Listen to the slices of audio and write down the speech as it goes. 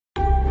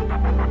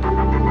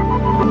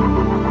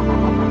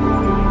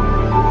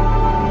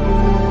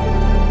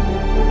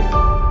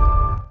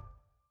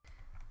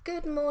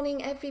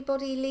morning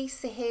everybody,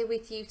 Lisa here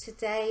with you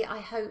today. I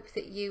hope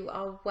that you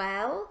are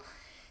well.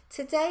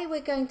 Today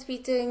we're going to be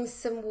doing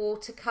some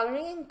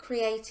watercolouring and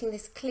creating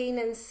this clean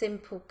and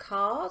simple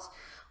card.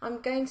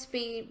 I'm going to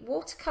be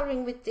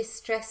watercolouring with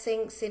distress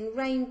inks in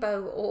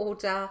rainbow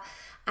order,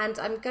 and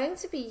I'm going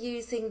to be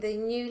using the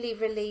newly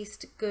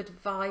released Good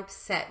Vibes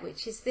set,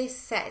 which is this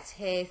set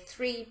here,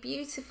 3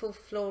 beautiful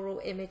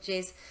floral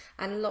images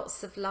and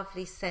lots of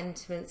lovely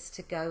sentiments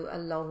to go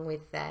along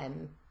with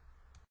them.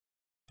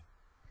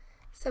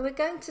 So we're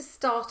going to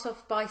start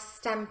off by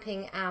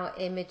stamping our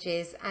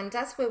images, and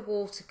as we're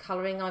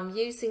watercolouring I'm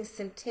using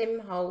some Tim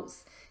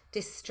Holtz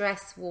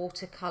Distress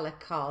watercolour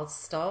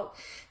cardstock.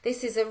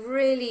 This is a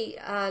really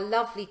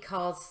lovely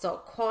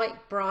cardstock,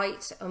 quite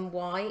bright and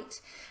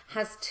white,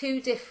 has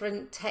 2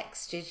 different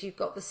textures. You've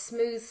got the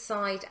smooth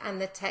side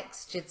and the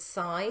textured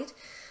side.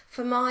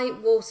 For my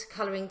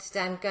watercolouring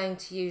today I'm going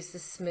to use the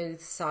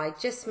smooth side,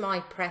 just my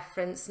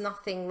preference,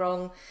 nothing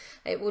wrong.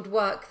 It would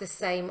work the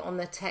same on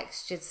the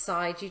textured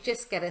side, you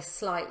just get a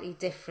slightly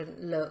different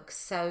look.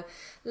 So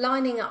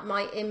lining up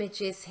my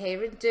images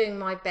here and doing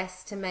my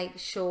best to make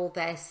sure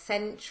they're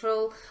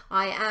central.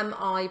 I am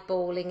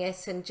eyeballing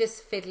it and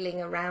just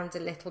fiddling around a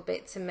little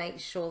bit to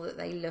make sure that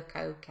they look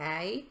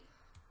okay.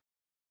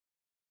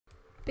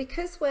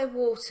 Because we're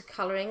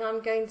watercolouring, I'm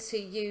going to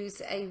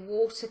use a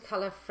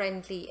watercolour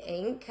friendly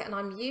ink, and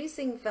I'm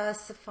using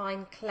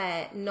VersaFine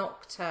Clair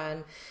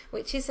Nocturne,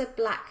 which is a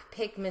black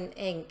pigment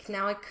ink.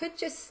 Now I could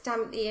just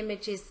stamp the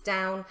images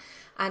down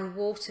and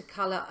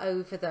watercolour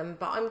over them,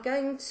 but I'm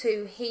going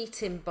to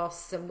heat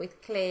emboss them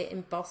with clear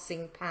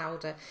embossing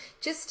powder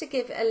just to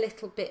give a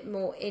little bit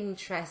more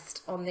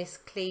interest on this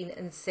clean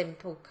and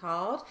simple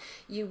card.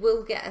 You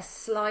will get a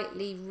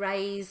slightly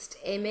raised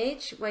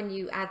image when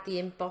you add the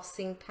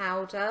embossing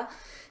powder,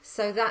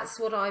 so that's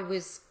what I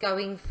was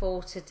going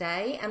for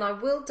today, and I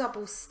will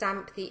double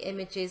stamp the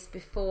images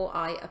before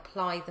I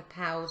apply the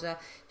powder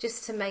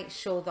just to make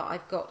sure that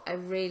I've got a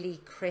really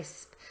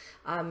crisp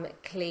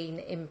clean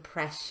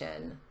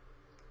impression.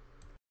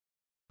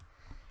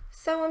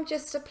 So I'm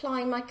just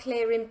applying my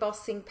clear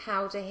embossing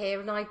powder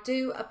here, and I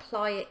do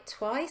apply it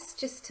twice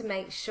just to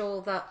make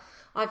sure that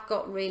I've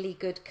got really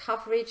good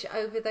coverage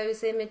over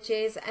those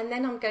images, and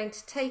then I'm going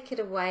to take it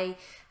away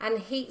and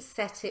heat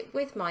set it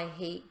with my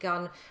heat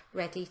gun,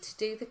 ready to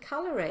do the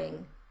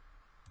colouring.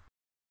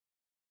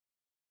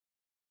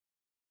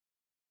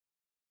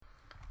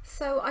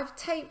 So I've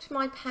taped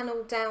my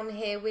panel down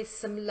here with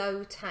some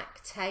low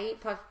tack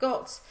tape. I've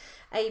got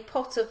a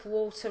pot of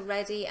water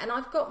ready, and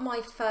I've got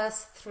my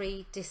first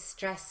 3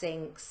 distress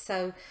inks.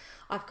 So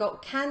I've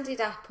got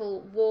Candied Apple,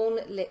 Worn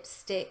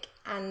Lipstick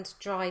and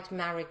Dried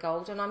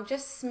Marigold, and I'm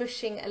just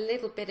smushing a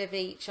little bit of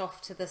each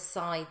off to the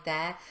side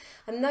there.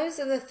 And those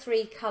are the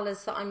 3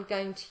 colours that I'm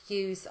going to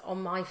use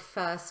on my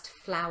first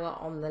flower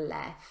on the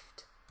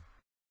left.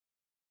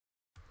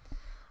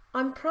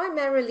 I'm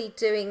primarily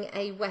doing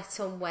a wet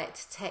on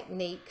wet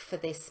technique for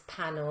this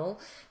panel.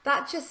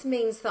 That just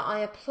means that I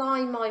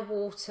apply my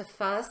water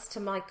first to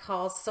my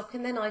cardstock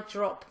and then I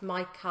drop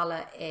my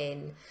colour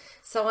in.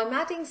 So I'm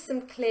adding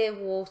some clear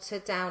water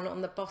down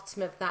on the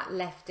bottom of that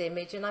left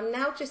image, and I'm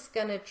now just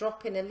going to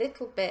drop in a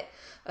little bit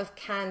of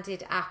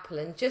Candied Apple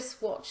and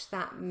just watch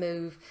that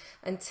move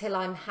until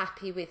I'm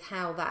happy with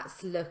how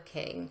that's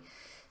looking.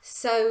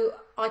 So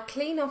I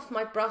clean off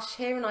my brush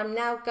here, and I'm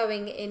now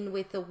going in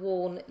with the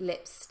Worn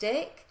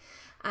Lipstick,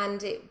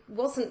 and it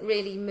wasn't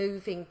really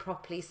moving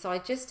properly, so I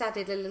just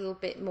added a little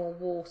bit more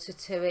water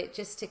to it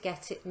just to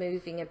get it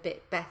moving a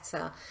bit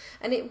better.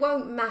 And it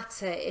won't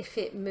matter if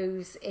it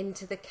moves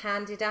into the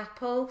Candied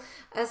Apple,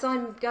 as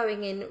I'm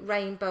going in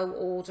rainbow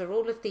order.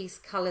 All of these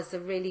colours are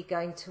really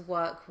going to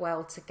work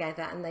well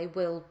together and they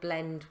will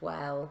blend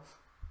well.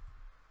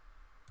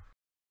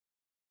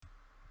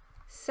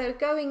 So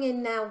going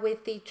in now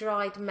with the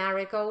Dried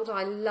Marigold,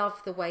 I love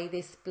the way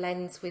this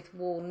blends with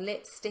Worn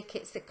Lipstick.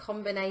 It's a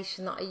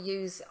combination that I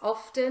use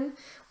often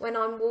when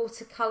I'm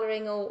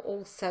watercolouring or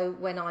also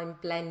when I'm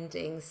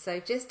blending. So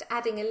just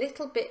adding a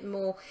little bit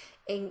more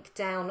ink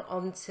down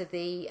onto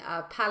the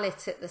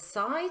palette at the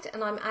side,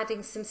 and I'm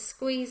adding some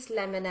squeezed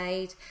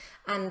lemonade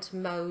and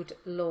Mowed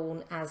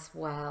Lawn as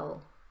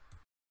well.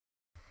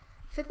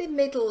 For the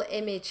middle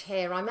image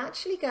here, I'm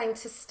actually going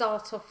to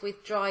start off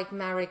with Dried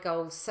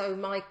Marigold. So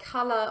my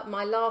colour,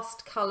 my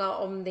last colour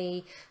on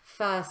the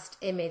first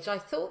image, I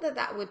thought that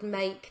that would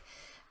make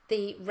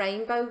the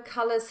rainbow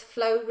colours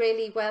flow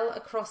really well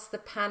across the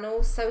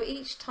panel. So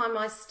each time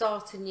I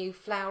start a new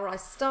flower, I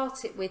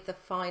start it with the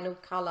final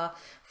colour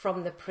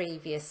from the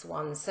previous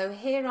one. So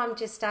here I'm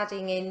just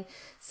adding in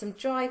some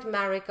Dried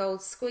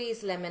Marigold,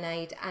 squeezed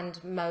lemonade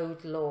and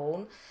Mowed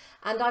Lawn.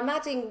 And I'm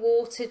adding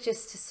water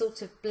just to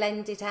sort of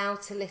blend it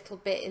out a little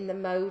bit in the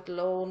Mowed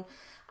Lawn,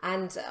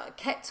 and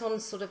kept on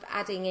sort of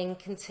adding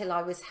ink until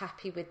I was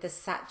happy with the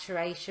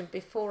saturation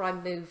before I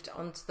moved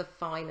on to the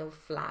final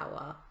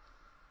flower.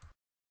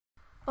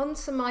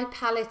 Onto my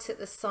palette at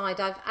the side,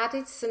 I've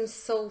added some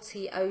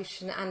Salty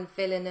Ocean and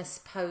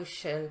Villainous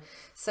Potion.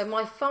 So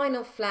my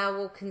final flower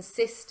will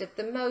consist of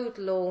the Mowed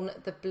Lawn,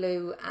 the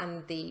blue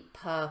and the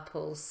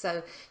purple.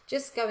 So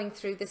just going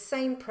through the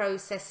same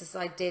process as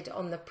I did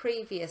on the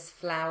previous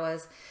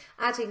flowers,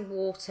 adding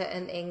water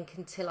and ink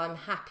until I'm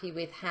happy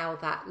with how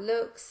that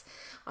looks.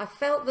 I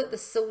felt that the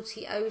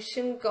Salty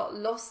Ocean got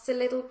lost a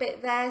little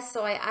bit there,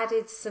 so I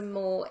added some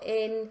more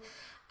in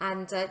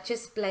and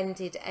just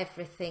blended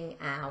everything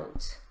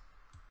out.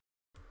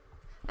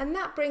 And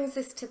that brings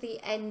us to the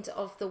end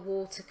of the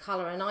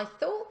watercolour, and I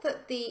thought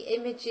that the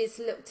images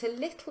looked a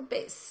little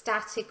bit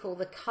static, or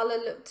the colour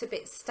looked a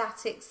bit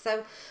static,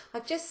 so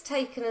I've just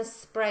taken a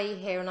spray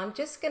here and I'm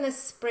just going to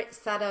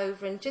spritz that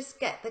over and just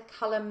get the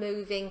colour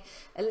moving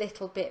a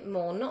little bit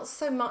more. Not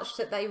so much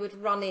that they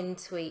would run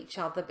into each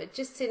other, but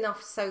just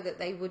enough so that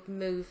they would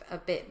move a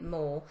bit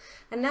more.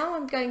 And now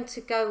I'm going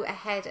to go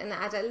ahead and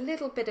add a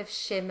little bit of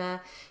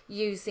shimmer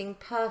using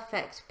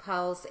Perfect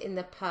Pearls in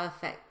the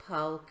Perfect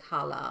Pearl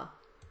colour.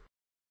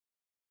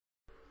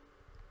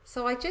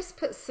 So I just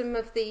put some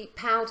of the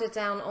powder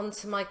down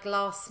onto my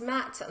glass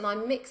mat and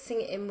I'm mixing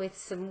it in with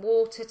some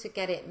water to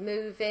get it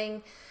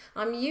moving.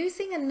 I'm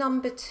using a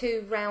number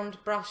 2 round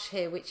brush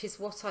here, which is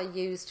what I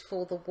used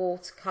for the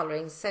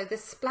watercolouring. So the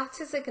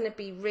splatters are going to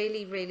be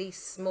really, really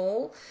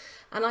small.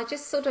 And I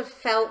just sort of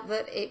felt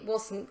that it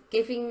wasn't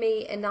giving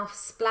me enough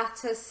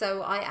splatter.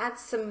 So I add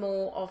some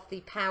more of the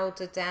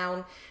powder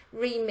down,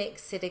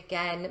 remix it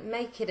again,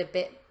 make it a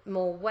bit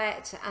more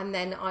wet, and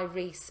then I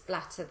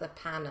re-splatter the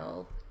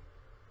panel.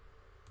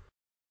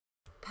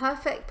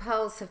 Perfect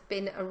Pearls have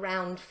been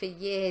around for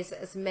years,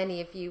 as many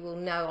of you will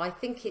know. I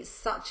think it's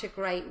such a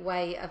great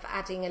way of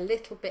adding a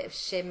little bit of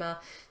shimmer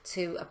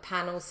to a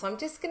panel. So I'm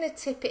just going to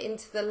tip it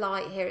into the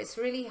light here. It's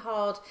really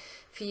hard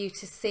for you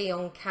to see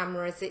on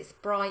camera as it's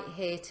bright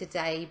here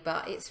today,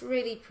 but it's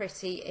really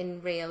pretty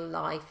in real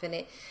life, and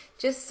it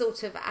just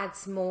sort of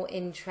adds more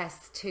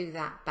interest to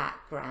that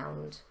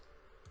background.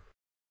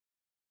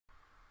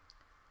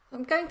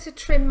 I'm going to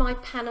trim my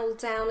panel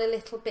down a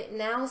little bit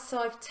now, so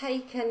I've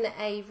taken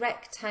a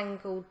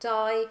rectangle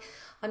die.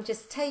 I'm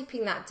just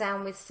taping that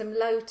down with some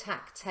low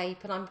tack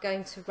tape and I'm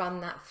going to run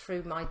that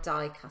through my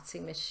die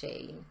cutting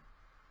machine.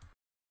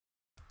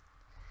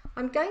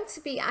 I'm going to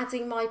be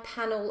adding my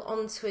panel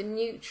onto a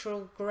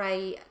neutral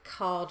grey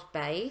card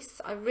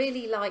base. I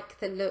really like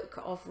the look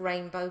of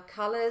rainbow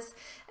colours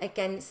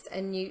against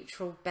a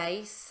neutral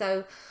base,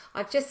 so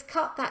I've just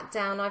cut that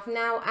down. I've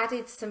now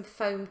added some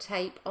foam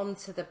tape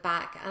onto the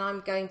back and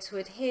I'm going to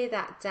adhere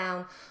that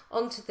down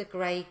onto the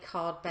grey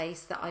card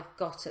base that I've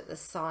got at the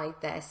side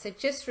there. So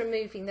just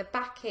removing the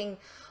backing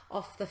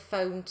off the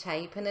foam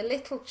tape, and a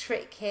little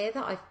trick here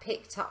that I've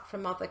picked up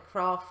from other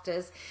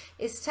crafters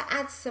is to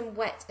add some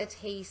wet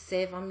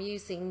adhesive. I'm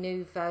using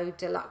Nuvo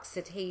Deluxe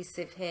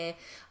adhesive here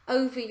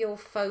over your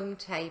foam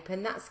tape,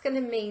 and that's going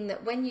to mean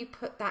that when you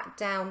put that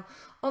down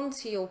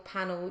onto your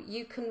panel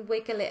you can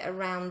wiggle it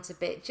around a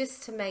bit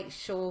just to make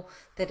sure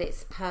that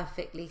it's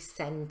perfectly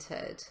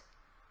centered.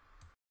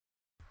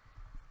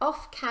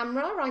 Off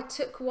camera, I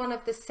took one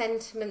of the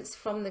sentiments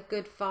from the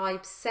Good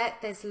Vibes set.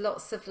 There's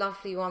lots of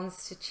lovely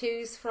ones to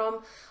choose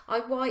from. I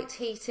white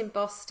heat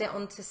embossed it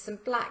onto some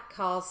black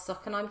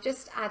cardstock and I'm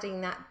just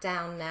adding that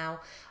down now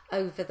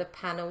over the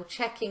panel,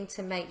 checking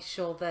to make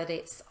sure that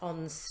it's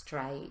on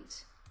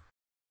straight.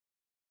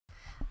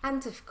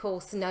 And of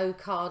course, no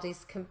card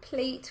is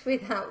complete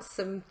without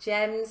some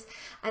gems.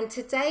 And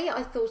today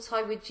I thought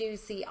I would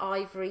use the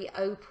Ivory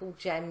Opal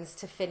gems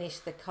to finish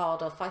the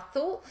card off. I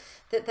thought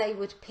that they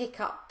would pick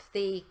up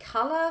the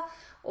colour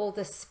or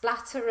the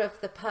splatter of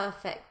the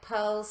Perfect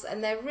Pearls,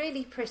 and they're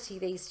really pretty,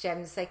 these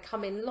gems. They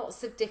come in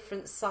lots of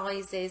different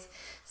sizes.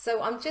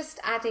 So I'm just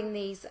adding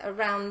these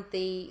around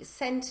the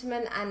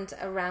sentiment and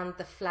around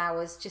the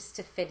flowers just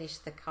to finish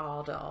the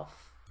card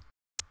off.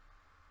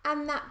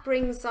 And that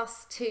brings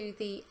us to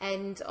the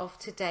end of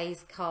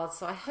today's card.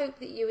 So I hope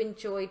that you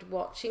enjoyed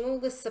watching. All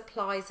the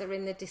supplies are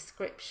in the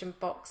description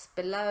box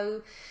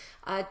below.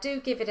 Do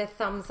give it a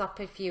thumbs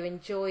up if you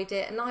enjoyed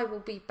it, and I will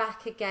be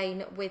back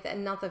again with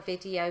another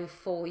video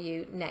for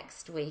you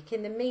next week.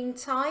 In the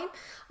meantime,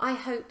 I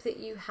hope that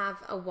you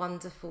have a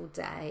wonderful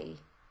day.